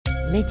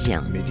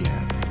ميديان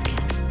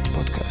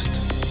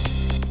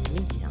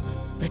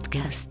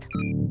بودكاست.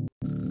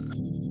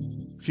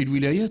 في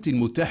الولايات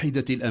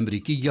المتحدة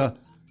الأمريكية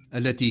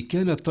التي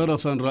كانت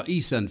طرفا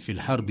رئيسا في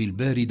الحرب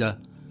الباردة،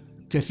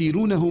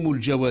 كثيرون هم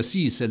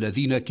الجواسيس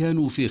الذين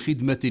كانوا في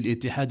خدمة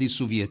الاتحاد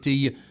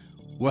السوفياتي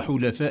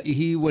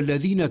وحلفائه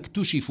والذين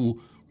اكتشفوا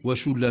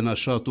وشل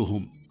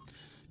نشاطهم.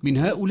 من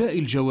هؤلاء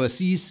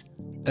الجواسيس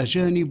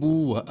أجانب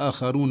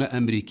وآخرون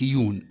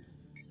أمريكيون.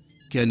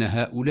 كان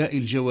هؤلاء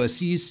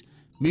الجواسيس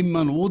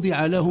ممن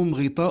وضع لهم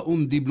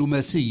غطاء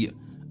ديبلوماسي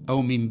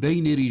أو من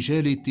بين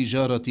رجال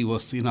التجارة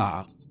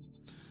والصناعة.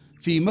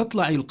 في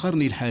مطلع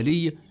القرن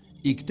الحالي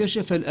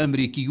اكتشف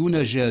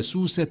الأمريكيون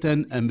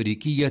جاسوسة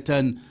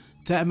أمريكية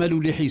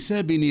تعمل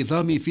لحساب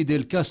نظام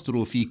فيدل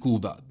كاسترو في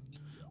كوبا،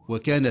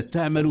 وكانت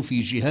تعمل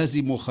في جهاز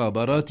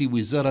مخابرات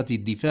وزارة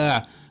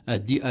الدفاع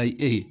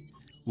الDIA،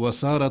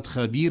 وصارت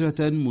خبيرة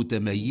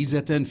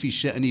متميزة في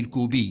الشأن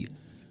الكوبي،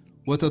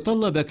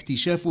 وتطلب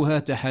اكتشافها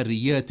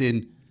تحريات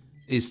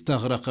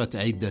استغرقت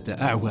عدة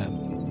أعوام.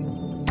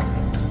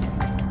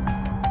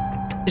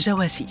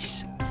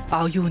 جواسيس،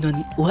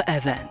 عيون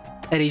وآذان،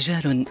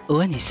 رجال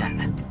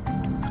ونساء،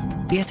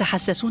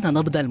 يتحسسون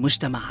نبض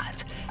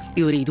المجتمعات،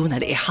 يريدون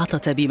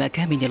الإحاطة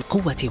بمكامن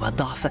القوة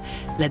والضعف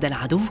لدى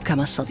العدو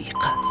كما الصديق.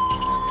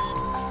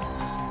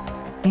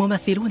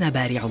 ممثلون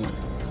بارعون،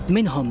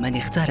 منهم من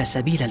اختار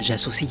سبيل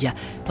الجاسوسية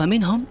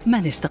ومنهم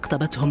من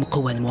استقطبتهم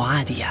قوى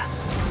المعادية.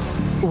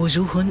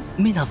 وجوه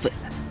من الظل،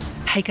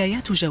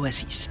 حكايات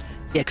جواسيس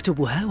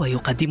يكتبها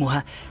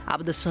ويقدمها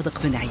عبد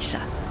الصادق بن عيسى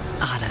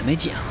على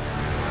ميديان.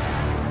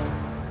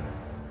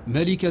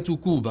 ملكة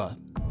كوبا.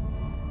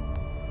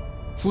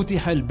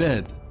 فتح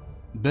الباب،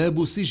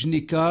 باب سجن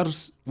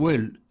كارس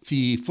ويل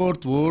في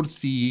فورت وورث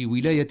في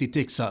ولاية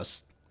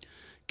تكساس.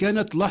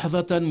 كانت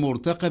لحظة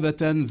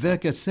مرتقبة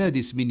ذاك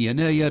 6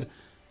 يناير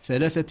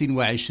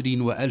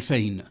 23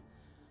 و2000.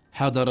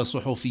 حضر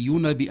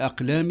صحفيون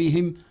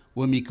بأقلامهم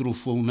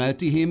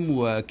وميكروفوناتهم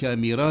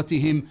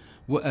وكاميراتهم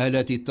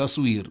وآلات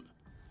التصوير.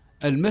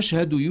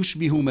 المشهد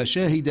يشبه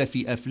مشاهد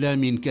في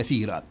أفلام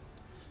كثيرة.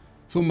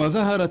 ثم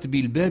ظهرت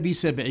بالباب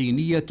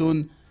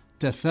 70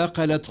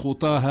 تثاقلت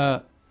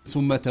خطاها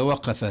ثم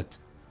توقفت،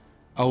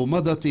 أو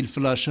مضت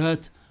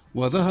الفلاشات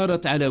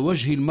وظهرت على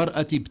وجه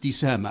المرأة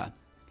ابتسامة.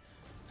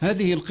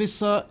 هذه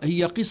القصة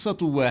هي قصة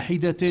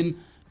واحدة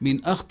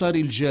من أخطر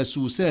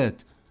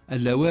الجاسوسات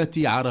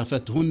اللواتي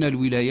عرفتهن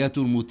الولايات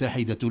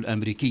المتحدة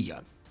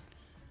الأمريكية.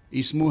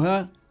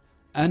 اسمها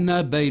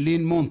أنا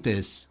بايلين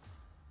مونتيس.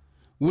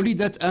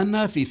 ولدت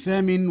أنا في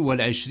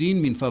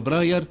 28 من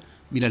فبراير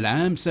من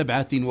العام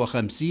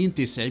 57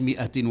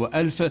 900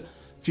 وألف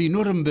في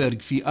نورنبرغ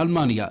في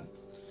ألمانيا.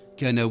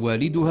 كان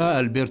والدها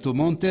ألبرتو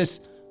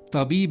مونتيس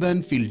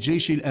طبيبا في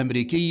الجيش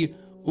الأمريكي،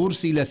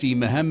 أرسل في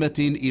مهمة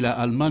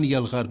إلى ألمانيا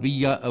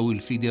الغربية أو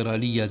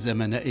الفيدرالية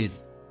زمنئذ.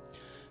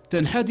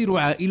 تنحدر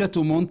عائلة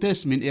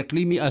مونتيس من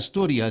إقليم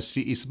أستورياس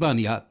في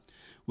إسبانيا،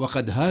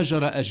 وقد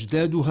هاجر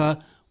أجدادها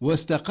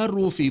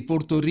واستقروا في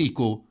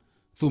بورتوريكو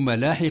ثم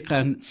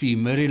لاحقا في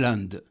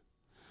ماريلاند.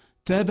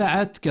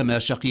 تابعت كما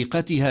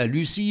شقيقتها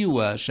لوسي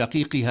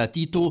وشقيقها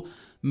تيتو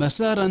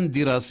مسارا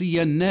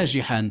دراسيا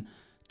ناجحا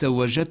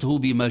توجته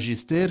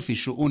بماجستير في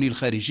الشؤون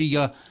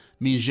الخارجية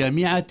من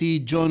جامعة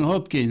جون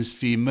هوبكنز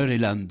في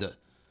ماريلاند.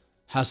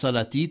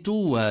 حصل تيتو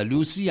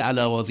ولوسي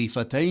على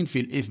وظيفتين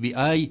في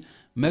الFBI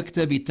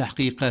مكتب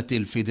التحقيقات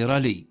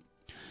الفيدرالي.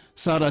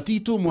 صار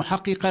تيتو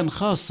محققا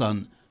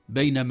خاصا،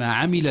 بينما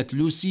عملت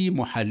لوسي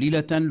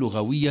محللة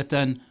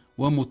لغوية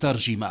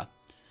ومترجمة.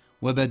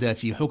 وبدا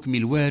في حكم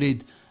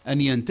الوارد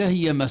أن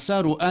ينتهي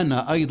مسار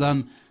آنا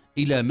أيضا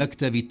إلى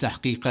مكتب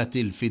التحقيقات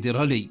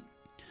الفيدرالي.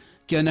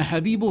 كان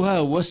حبيبها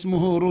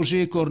واسمه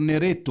روجيه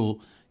كورنيريتو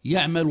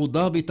يعمل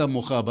ضابط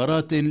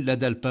مخابرات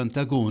لدى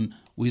البنتاغون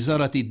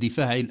وزارة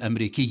الدفاع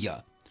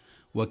الأمريكية،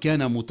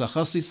 وكان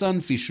متخصصا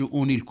في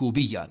الشؤون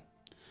الكوبية.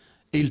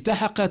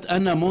 التحقت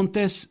أنا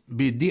مونتيس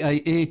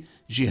بالDIA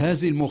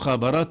جهاز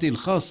المخابرات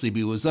الخاص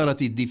بوزارة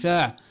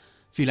الدفاع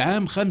في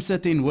العام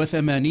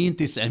 85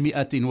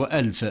 900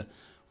 وألف،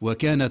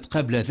 وكانت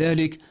قبل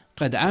ذلك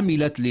قد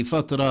عملت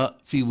لفترة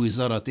في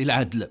وزارة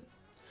العدل.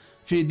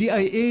 في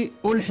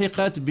DIA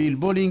ألحقت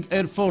بالبولينغ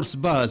إير فورس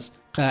باز،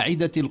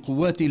 قاعدة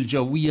القوات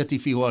الجوية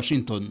في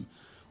واشنطن،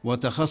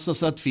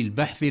 وتخصصت في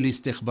البحث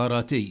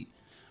الاستخباراتي.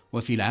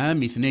 وفي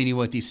العام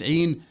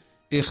 92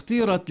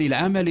 اختيرت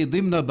للعمل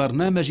ضمن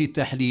برنامج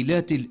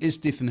التحليلات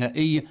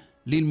الاستثنائي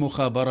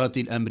للمخابرات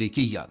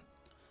الأمريكية،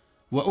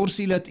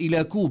 وأرسلت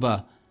إلى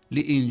كوبا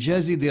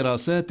لإنجاز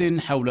دراسات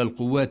حول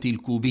القوات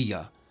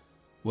الكوبية.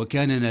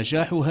 وكان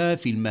نجاحها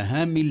في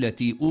المهام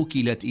التي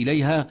أوكلت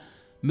إليها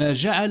ما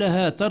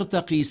جعلها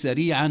ترتقي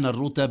سريعا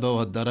الرتب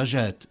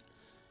والدرجات،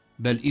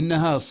 بل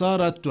إنها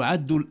صارت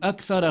تعد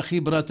الأكثر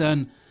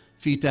خبرة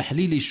في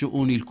تحليل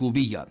الشؤون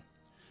الكوبية.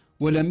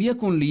 ولم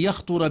يكن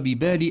ليخطر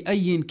ببال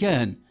أي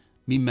كان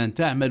ممن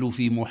تعمل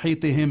في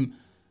محيطهم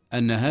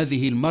أن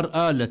هذه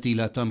المرأة التي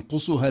لا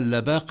تنقصها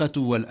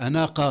اللباقة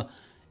والأناقة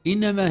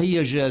إنما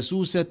هي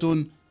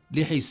جاسوسة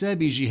لحساب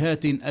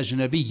جهات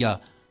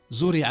أجنبية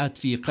زرعت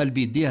في قلب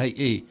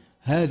الDIA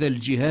هذا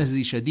الجهاز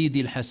شديد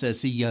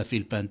الحساسية في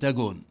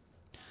البنتاغون.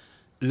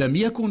 لم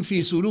يكن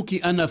في سلوك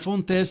أنا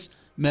فونتيس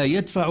ما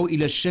يدفع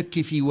إلى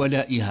الشك في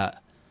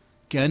ولائها.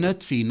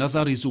 كانت في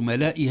نظر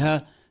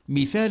زملائها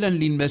مثالا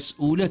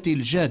للمسؤولة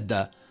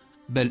الجادة،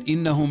 بل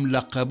إنهم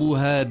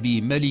لقبوها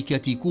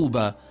بملكة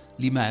كوبا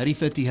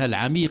لمعرفتها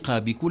العميقة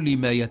بكل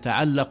ما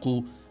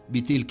يتعلق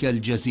بتلك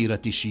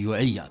الجزيرة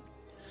الشيوعية.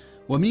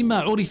 ومما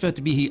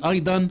عرفت به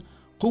أيضا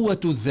قوة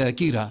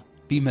الذاكرة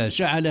بما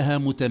جعلها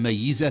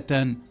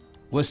متميزة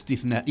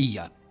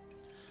واستثنائية.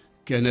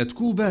 كانت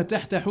كوبا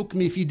تحت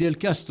حكم فيديل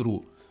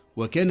كاسترو،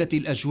 وكانت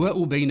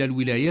الأجواء بين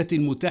الولايات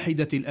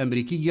المتحدة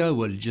الأمريكية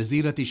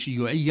والجزيرة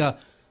الشيوعية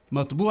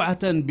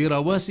مطبوعة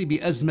برواسب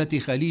أزمة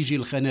خليج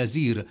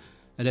الخنازير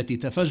التي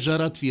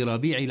تفجرت في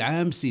ربيع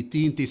العام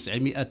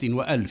 60-900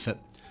 وألف،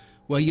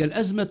 وهي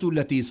الأزمة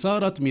التي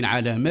صارت من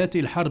علامات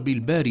الحرب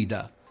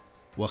الباردة،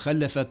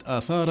 وخلفت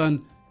آثارا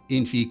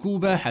إن في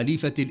كوبا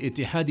حليفة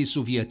الإتحاد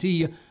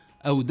السوفياتي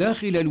أو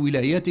داخل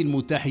الولايات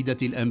المتحدة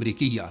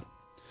الأمريكية.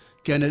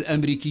 كان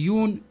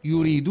الأمريكيون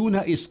يريدون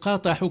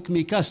إسقاط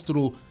حكم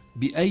كاسترو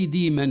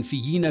بأيدي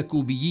منفيين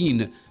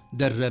كوبيين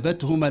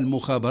دربتهم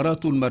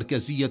المخابرات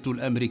المركزية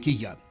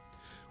الأمريكية،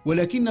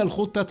 ولكن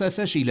الخطة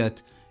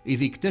فشلت،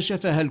 إذ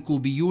اكتشفها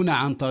الكوبيون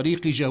عن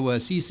طريق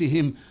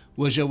جواسيسهم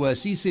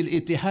وجواسيس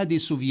الاتحاد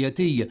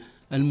السوفياتي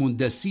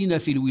المندسين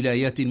في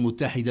الولايات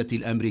المتحدة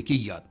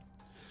الأمريكية.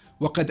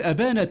 وقد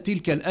أبانت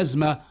تلك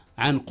الأزمة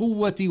عن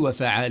قوة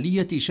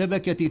وفعالية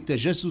شبكة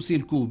التجسس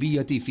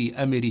الكوبية في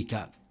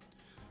أمريكا،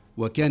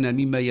 وكان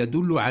مما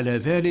يدل على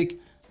ذلك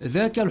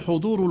ذاك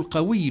الحضور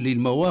القوي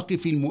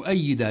للمواقف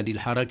المؤيدة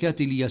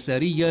للحركات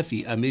اليسارية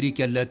في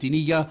أمريكا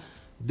اللاتينية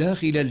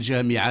داخل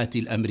الجامعات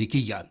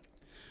الأمريكية.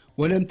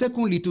 ولم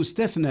تكن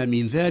لتستثنى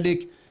من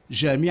ذلك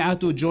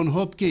جامعة جون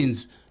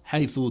هوبكنز،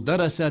 حيث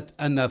درست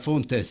أنا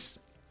فونتيس.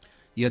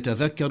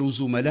 يتذكر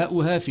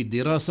زملاؤها في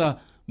الدراسة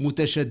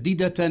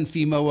متشددة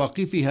في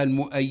مواقفها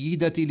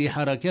المؤيدة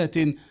لحركات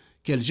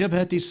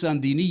كالجبهة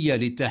الساندينية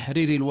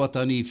للتحرير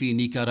الوطني في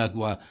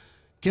نيكاراغوا،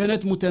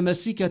 كانت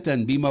متمسكة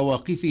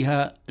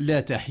بمواقفها لا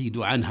تحيد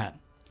عنها.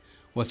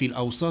 وفي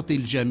الأوساط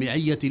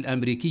الجامعية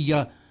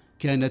الأمريكية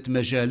كانت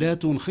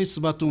مجالات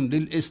خصبة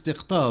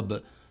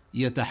للاستقطاب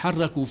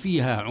يتحرك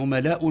فيها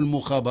عملاء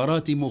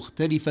المخابرات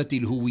مختلفة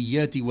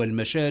الهويات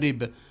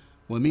والمشارب،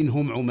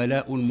 ومنهم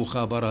عملاء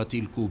المخابرات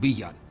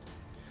الكوبية.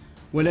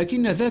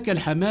 ولكن ذاك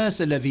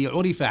الحماس الذي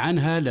عرف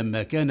عنها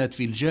لما كانت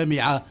في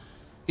الجامعة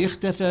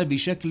اختفى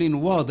بشكل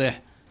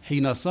واضح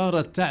حين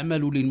صارت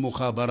تعمل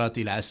للمخابرات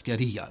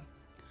العسكرية.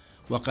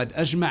 وقد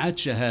أجمعت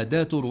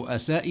شهادات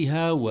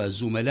رؤسائها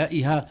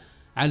وزملائها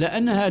على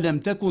أنها لم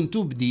تكن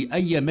تبدي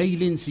أي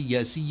ميل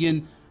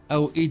سياسي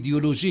أو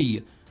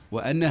إيديولوجي،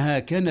 وأنها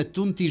كانت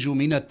تنتج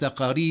من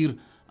التقارير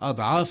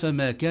أضعاف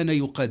ما كان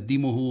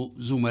يقدمه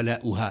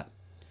زملاؤها.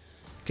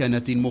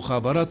 كانت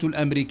المخابرات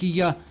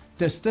الأمريكية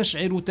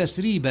تستشعر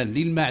تسريبا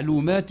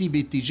للمعلومات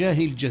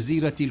باتجاه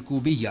الجزيرة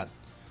الكوبية،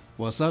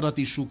 وصارت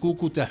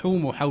الشكوك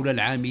تحوم حول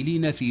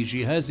العاملين في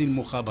جهاز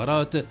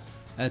المخابرات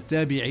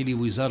التابع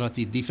لوزارة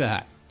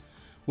الدفاع،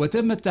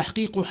 وتم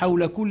التحقيق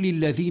حول كل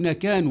الذين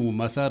كانوا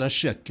مثار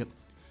الشك.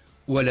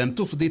 ولم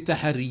تفضي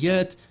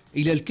التحريات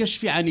إلى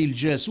الكشف عن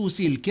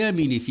الجاسوس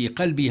الكامن في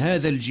قلب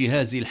هذا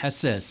الجهاز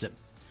الحساس.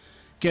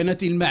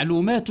 كانت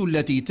المعلومات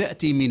التي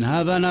تأتي من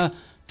هافانا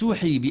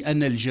توحي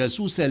بأن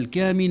الجاسوس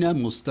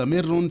الكامن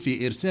مستمر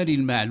في إرسال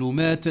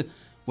المعلومات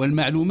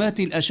والمعلومات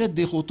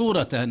الأشد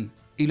خطورة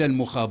إلى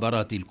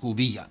المخابرات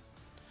الكوبية.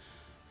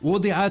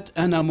 وضعت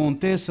أنا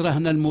مونتيس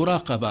رهن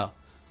المراقبة،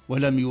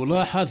 ولم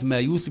يلاحظ ما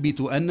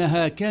يثبت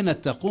أنها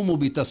كانت تقوم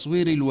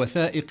بتصوير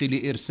الوثائق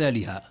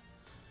لإرسالها.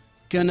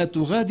 كانت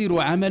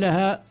تغادر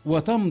عملها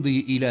وتمضي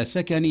إلى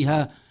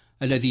سكنها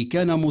الذي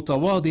كان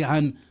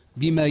متواضعا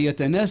بما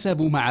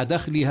يتناسب مع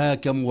دخلها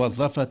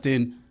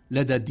كموظفة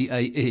لدى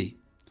الDIA.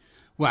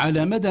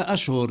 وعلى مدى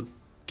أشهر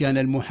كان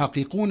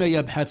المحققون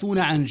يبحثون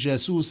عن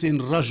جاسوس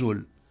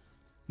رجل.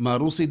 ما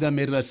رصد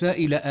من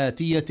رسائل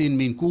آتية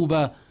من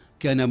كوبا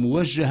كان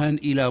موجها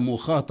إلى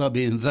مخاطب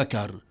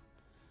ذكر.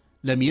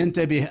 لم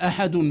ينتبه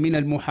أحد من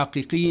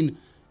المحققين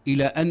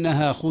إلى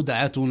أنها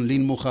خدعة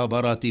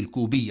للمخابرات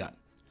الكوبية.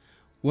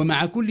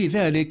 ومع كل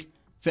ذلك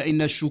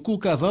فإن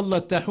الشكوك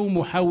ظلت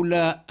تحوم حول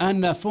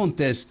أنا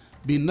فونتيس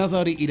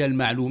بالنظر إلى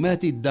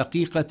المعلومات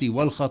الدقيقة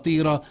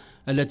والخطيرة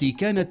التي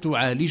كانت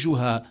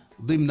تعالجها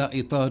ضمن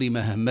إطار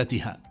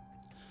مهمتها.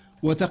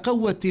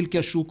 وتقوت تلك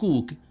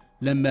الشكوك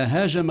لما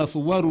هاجم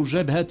ثوار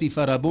جبهة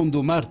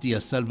فرابوندو مارتي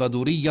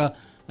السلفادورية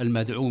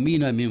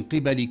المدعومين من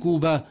قبل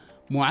كوبا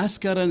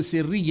معسكرا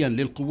سريا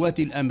للقوات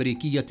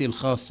الأمريكية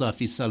الخاصة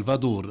في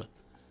السلفادور.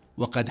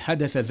 وقد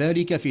حدث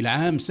ذلك في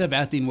العام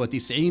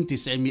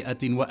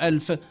 97-900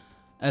 وألف،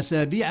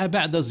 أسابيع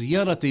بعد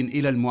زيارة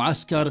إلى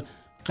المعسكر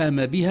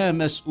قام بها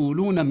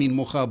مسؤولون من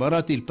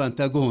مخابرات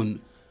البنتاغون،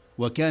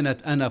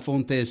 وكانت أنا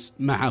فونتيس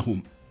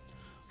معهم.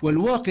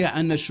 والواقع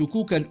أن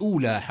الشكوك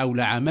الأولى حول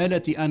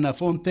عمالة أنا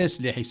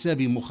فونتيس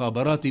لحساب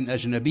مخابرات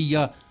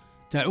أجنبية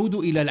تعود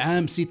إلى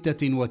العام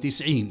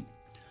 96،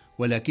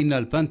 ولكن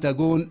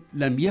البنتاغون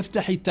لم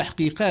يفتح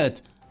التحقيقات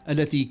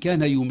التي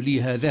كان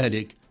يمليها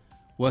ذلك،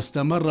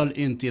 واستمر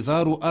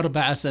الانتظار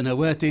 4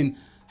 سنوات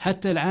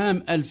حتى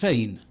العام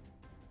 2000.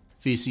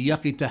 في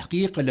سياق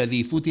التحقيق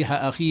الذي فتح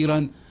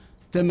أخيرا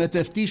تم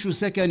تفتيش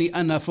سكن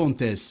أنا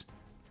فونتيس.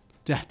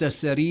 تحت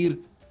السرير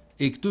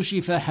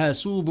اكتشف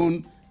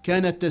حاسوب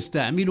كانت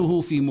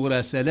تستعمله في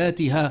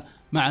مراسلاتها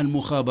مع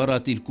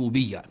المخابرات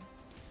الكوبية.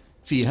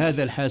 في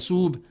هذا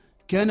الحاسوب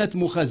كانت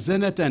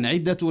مخزنة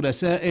عدة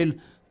رسائل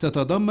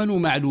تتضمن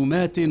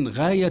معلومات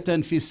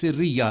غاية في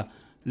السرية،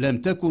 لم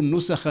تكن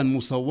نسخا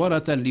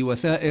مصورة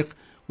لوثائق،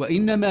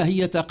 وإنما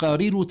هي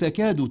تقارير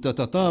تكاد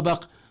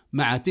تتطابق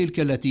مع تلك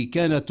التي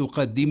كانت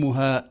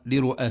تقدمها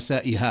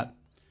لرؤسائها.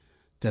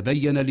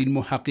 تبين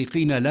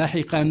للمحققين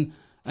لاحقا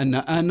أن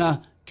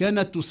أنا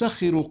كانت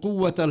تسخر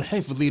قوة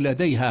الحفظ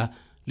لديها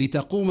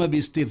لتقوم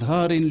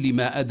باستظهار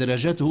لما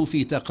أدرجته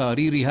في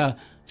تقاريرها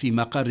في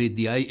مقر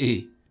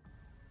الDIA.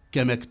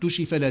 كما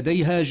اكتشف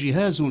لديها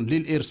جهاز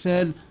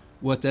للإرسال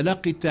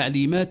وتلقي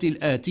التعليمات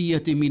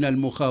الآتية من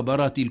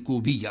المخابرات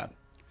الكوبية.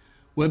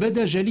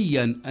 وبدا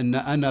جليا أن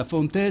أنا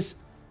فونتيس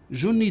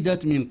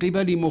جندت من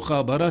قبل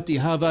مخابرات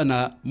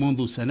هافانا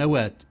منذ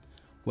سنوات،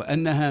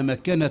 وأنها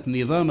مكنت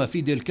نظام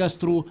فيديل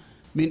كاسترو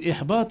من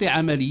إحباط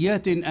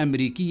عمليات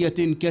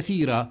أمريكية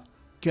كثيرة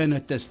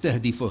كانت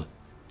تستهدفه.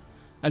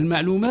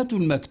 المعلومات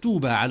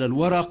المكتوبة على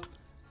الورق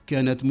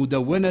كانت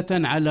مدونة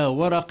على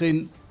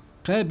ورق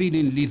قابل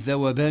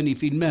للذوبان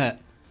في الماء،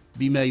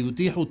 بما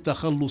يتيح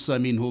التخلص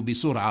منه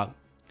بسرعة.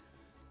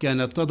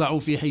 كانت تضع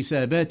في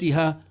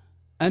حساباتها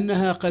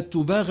أنها قد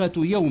تباغت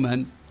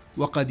يوما،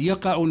 وقد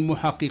يقع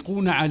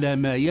المحققون على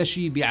ما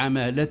يشي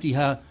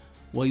بعمالتها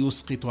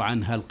ويسقط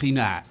عنها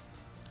القناع.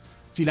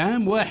 في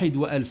العام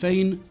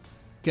 2000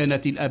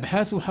 كانت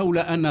الأبحاث حول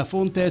أنا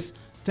فونتيس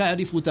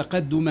تعرف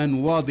تقدما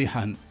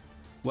واضحا،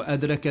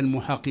 وأدرك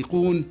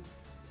المحققون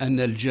أن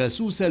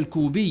الجاسوس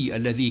الكوبي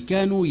الذي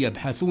كانوا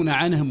يبحثون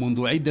عنه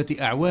منذ عدة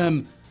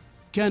أعوام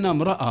كان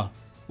امرأة،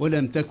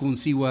 ولم تكن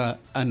سوى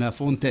أنا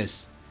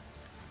فونتيس.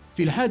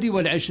 في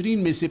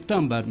 21 من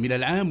سبتمبر من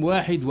العام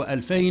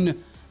 2000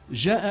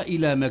 جاء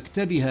إلى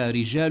مكتبها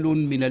رجال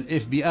من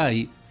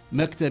الFBI،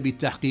 مكتب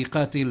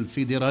التحقيقات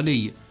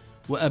الفيدرالي،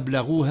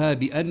 وأبلغوها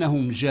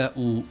بأنهم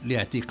جاءوا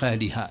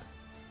لاعتقالها.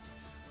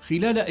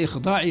 خلال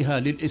إخضاعها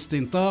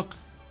للاستنطاق،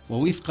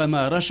 ووفق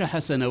ما رشح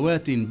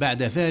سنوات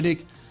بعد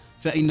ذلك،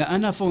 فإن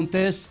أنا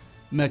فونتيس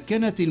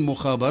مكنت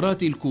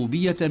المخابرات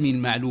الكوبية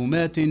من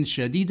معلومات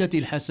شديدة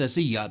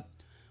الحساسية،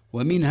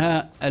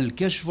 ومنها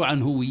الكشف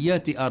عن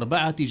هويات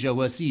 4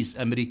 جواسيس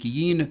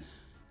أمريكيين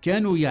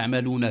كانوا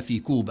يعملون في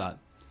كوبا.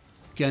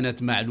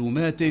 كانت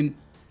معلومات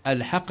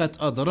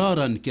ألحقت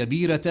أضرارا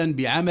كبيرة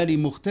بعمل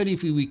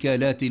مختلف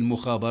وكالات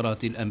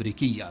المخابرات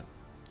الأمريكية.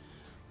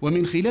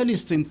 ومن خلال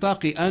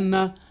استنطاق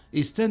أنا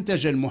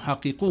استنتج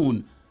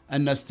المحققون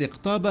أن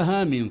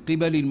استقطابها من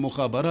قبل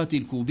المخابرات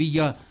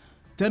الكوبية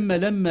تم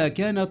لما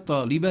كانت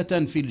طالبة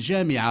في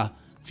الجامعة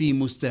في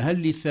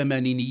مستهل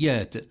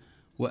الثمانينيات،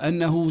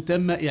 وأنه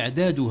تم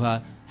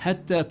إعدادها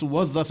حتى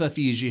توظف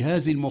في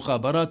جهاز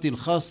المخابرات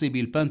الخاص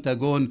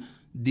بالبنتاغون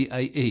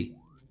DIA.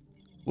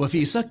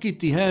 وفي صك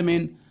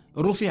اتهام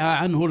رفع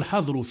عنه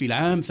الحظر في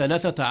العام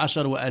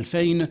 13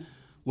 و2000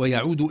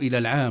 ويعود إلى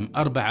العام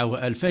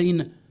 4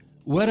 و2000،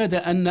 ورد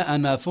أن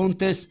أنا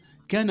فونتيس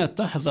كانت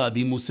تحظى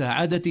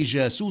بمساعدة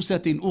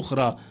جاسوسة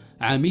أخرى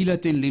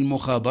عاملة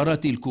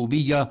للمخابرات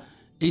الكوبية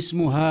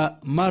اسمها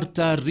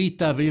مارتا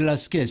ريتا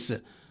فيلاسكيس،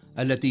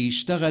 التي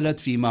اشتغلت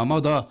فيما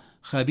مضى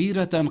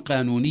خبيرة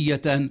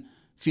قانونية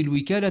في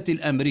الوكالة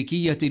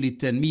الأمريكية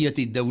للتنمية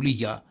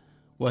الدولية،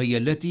 وهي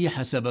التي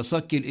حسب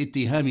صك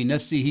الاتهام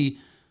نفسه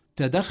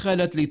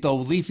تدخلت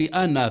لتوظيف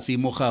أنا في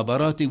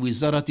مخابرات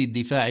وزارة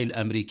الدفاع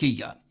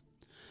الأمريكية.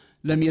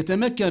 لم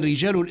يتمكن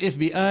رجال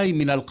الFBI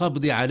من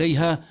القبض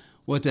عليها،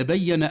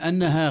 وتبين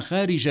أنها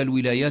خارج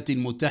الولايات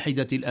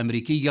المتحدة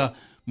الأمريكية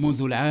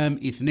منذ العام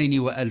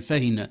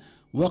 2000،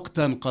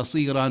 وقتا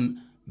قصيرا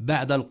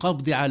بعد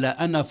القبض على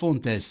أنا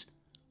فونتيس.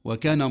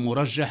 وكان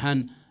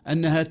مرجحا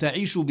أنها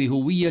تعيش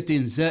بهوية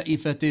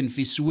زائفة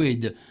في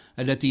السويد،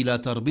 التي لا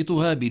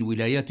تربطها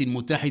بالولايات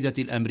المتحدة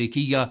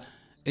الأمريكية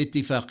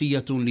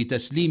اتفاقية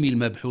لتسليم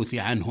المبحوث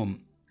عنهم.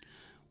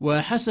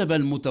 وحسب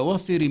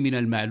المتوفر من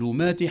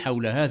المعلومات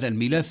حول هذا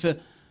الملف،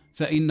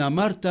 فإن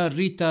مارتا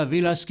ريتا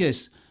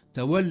فيلاسكيس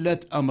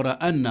تولت أمر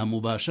أنا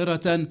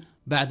مباشرة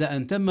بعد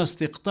أن تم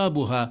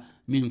استقطابها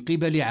من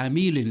قبل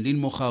عميل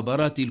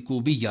للمخابرات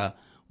الكوبية،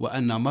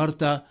 وأن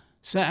مارتا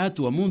سعت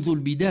ومنذ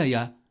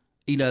البداية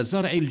إلى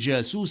زرع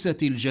الجاسوسة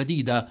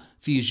الجديدة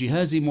في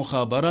جهاز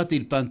مخابرات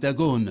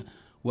البنتاغون،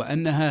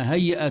 وأنها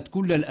هيأت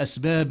كل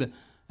الأسباب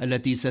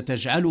التي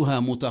ستجعلها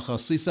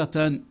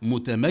متخصصة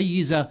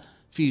متميزة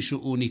في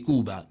شؤون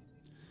كوبا.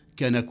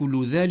 كان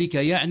كل ذلك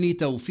يعني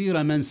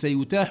توفير من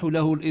سيتاح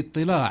له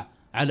الاطلاع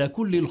على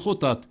كل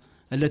الخطط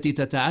التي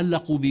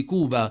تتعلق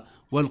بكوبا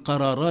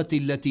والقرارات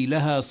التي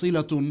لها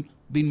صلة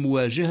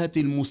بالمواجهة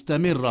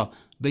المستمرة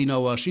بين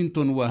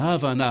واشنطن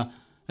وهافانا،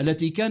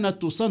 التي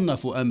كانت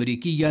تصنف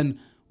أمريكيا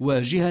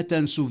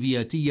واجهة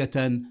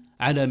سوفياتية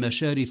على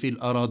مشارف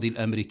الأراضي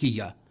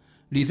الأمريكية.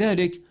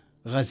 لذلك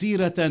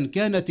غزيرة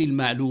كانت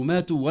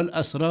المعلومات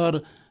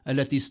والأسرار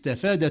التي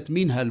استفادت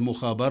منها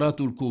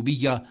المخابرات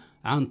الكوبية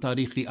عن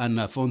طريق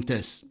أنا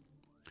فونتيس.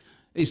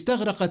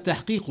 استغرق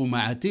التحقيق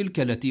مع تلك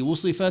التي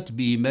وصفت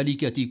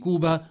بملكة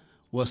كوبا،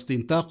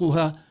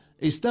 واستنطاقها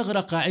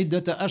استغرق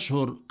عدة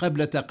أشهر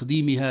قبل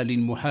تقديمها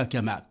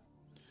للمحاكمة.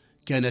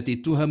 كانت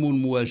التهم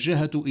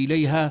الموجهة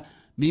إليها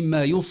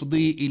مما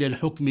يفضي إلى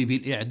الحكم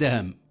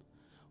بالإعدام،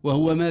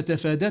 وهو ما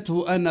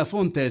تفادته أنا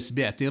فونتيس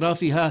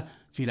باعترافها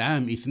في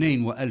العام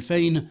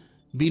 2000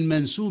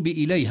 بالمنسوب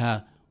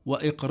إليها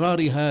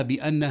وإقرارها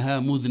بأنها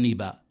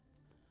مذنبة.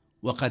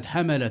 وقد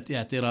حملت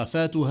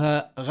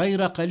اعترافاتها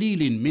غير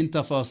قليل من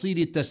تفاصيل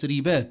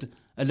التسريبات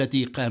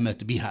التي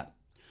قامت بها،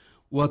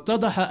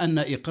 واتضح أن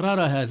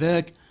إقرارها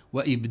ذاك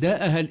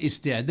وإبداءها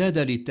الاستعداد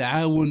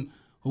للتعاون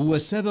هو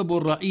السبب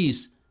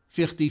الرئيس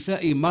في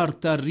اختفاء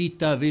مارتا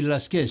ريتا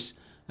فيلاسكيس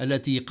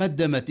التي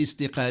قدمت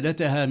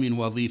استقالتها من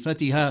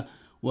وظيفتها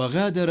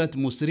وغادرت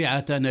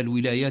مسرعة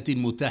الولايات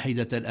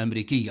المتحدة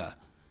الأمريكية.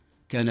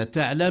 كانت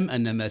تعلم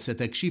أن ما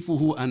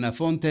ستكشفه أنا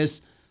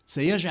فونتيس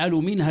سيجعل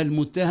منها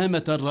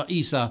المتهمة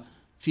الرئيسة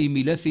في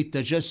ملف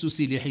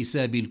التجسس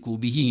لحساب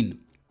الكوبيين.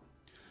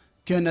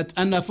 كانت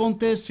أنا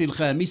فونتيس في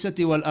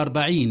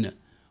 45،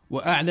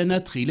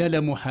 وأعلنت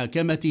خلال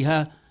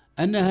محاكمتها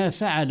أنها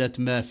فعلت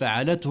ما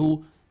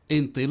فعلته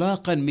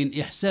انطلاقا من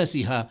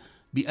إحساسها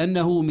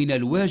بأنه من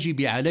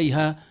الواجب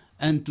عليها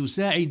أن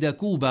تساعد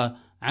كوبا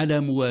على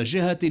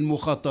مواجهة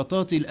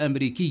المخططات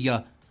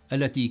الأمريكية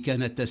التي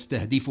كانت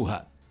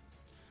تستهدفها.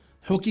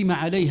 حكم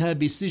عليها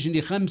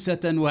بالسجن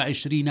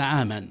 25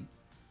 عاما،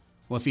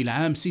 وفي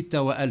العام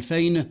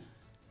 26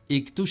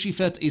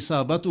 اكتشفت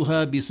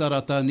إصابتها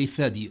بسرطان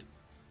الثدي،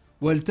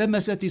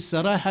 والتمست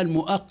السراح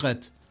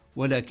المؤقت،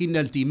 ولكن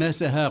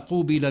التماسها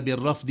قوبل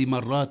بالرفض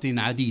مرات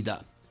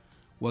عديدة،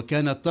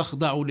 وكانت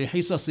تخضع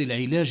لحصص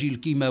العلاج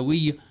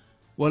الكيماوي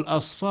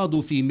والأصفاد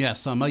في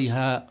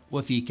معصميها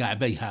وفي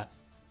كعبيها.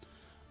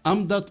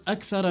 أمضت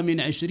أكثر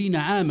من 20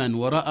 عاما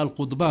وراء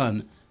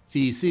القضبان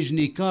في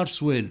سجن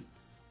كارسويل،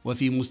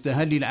 وفي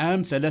مستهل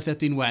العام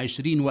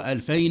 23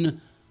 و2000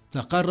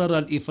 تقرر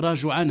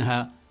الإفراج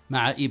عنها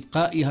مع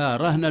إبقائها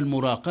رهن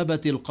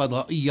المراقبة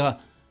القضائية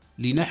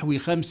لنحو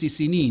 5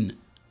 سنين،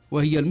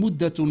 وهي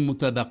المدة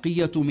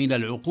المتبقية من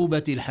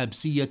العقوبة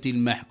الحبسية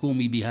المحكوم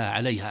بها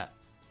عليها.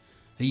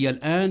 هي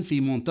الآن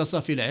في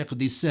منتصف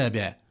العقد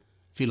السابع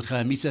في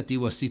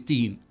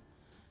 65.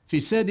 في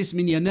 6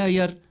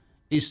 يناير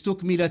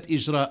استكملت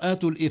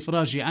إجراءات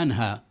الإفراج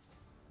عنها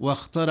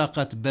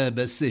واخترقت باب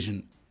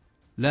السجن.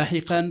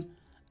 لاحقا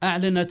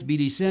أعلنت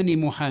بلسان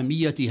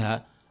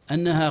محاميتها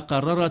أنها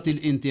قررت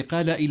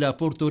الانتقال إلى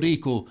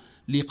بورتوريكو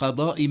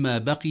لقضاء ما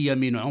بقي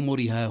من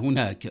عمرها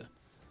هناك.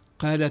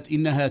 قالت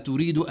إنها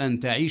تريد أن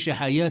تعيش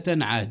حياة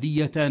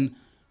عادية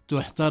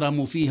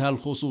تحترم فيها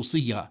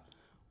الخصوصية،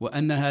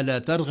 وأنها لا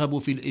ترغب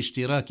في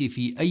الاشتراك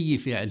في أي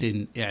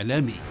فعل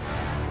إعلامي.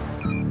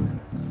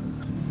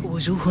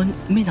 وجوه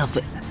من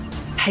الظل،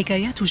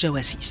 حكايات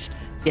جواسيس،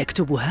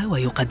 يكتبها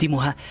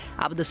ويقدمها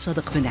عبد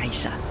الصادق بن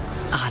عيسى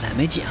على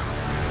ميديا.